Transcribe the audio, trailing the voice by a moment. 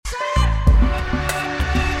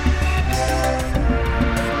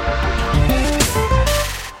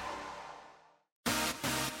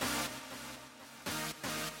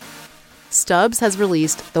Stubbs has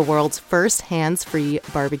released the world's first hands-free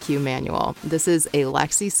barbecue manual. This is a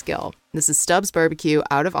Lexi skill. This is Stubbs Barbecue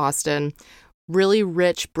out of Austin. Really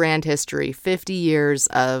rich brand history, 50 years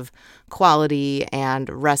of quality and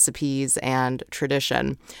recipes and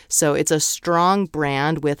tradition. So it's a strong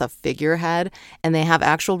brand with a figurehead, and they have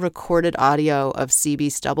actual recorded audio of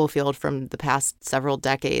CB Stubblefield from the past several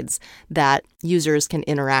decades that users can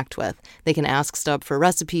interact with. They can ask Stubb for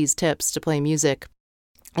recipes, tips, to play music,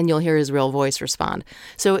 and you'll hear his real voice respond.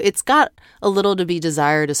 So it's got a little to be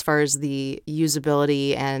desired as far as the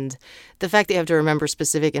usability, and the fact that you have to remember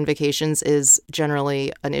specific invocations is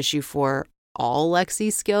generally an issue for all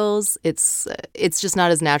Lexi skills. It's just not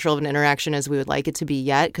as natural of an interaction as we would like it to be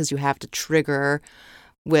yet, because you have to trigger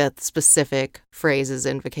with specific phrases,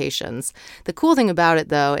 invocations. The cool thing about it,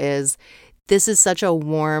 though, is this is such a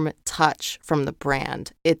warm touch from the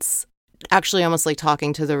brand. It's actually almost like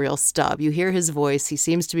talking to the real Stubb. You hear his voice. He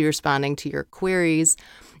seems to be responding to your queries.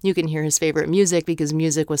 You can hear his favorite music, because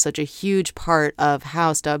music was such a huge part of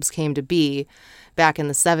how Stubbs came to be. Back in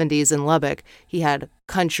the 70s in Lubbock, he had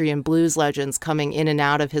country and blues legends coming in and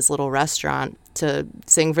out of his little restaurant to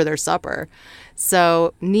sing for their supper.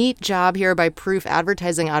 So neat job here by Proof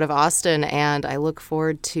Advertising out of Austin, and I look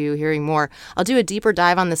forward to hearing more. I'll do a deeper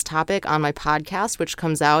dive on this topic on my podcast, which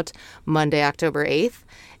comes out Monday, October 8th.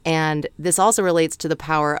 And this also relates to the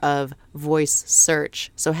power of voice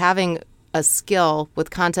search. So having a skill with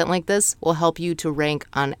content like this will help you to rank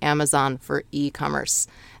on Amazon for e-commerce.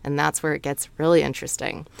 And that's where it gets really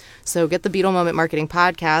interesting. So get the Beetle Moment Marketing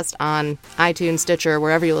Podcast on iTunes, Stitcher,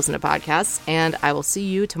 wherever you listen to podcasts, and I will see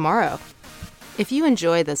you tomorrow. If you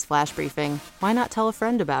enjoy this flash briefing, why not tell a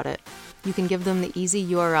friend about it? You can give them the easy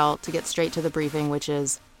URL to get straight to the briefing, which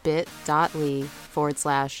is bit.ly/Beetle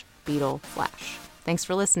Flash. Thanks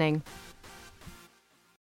for listening.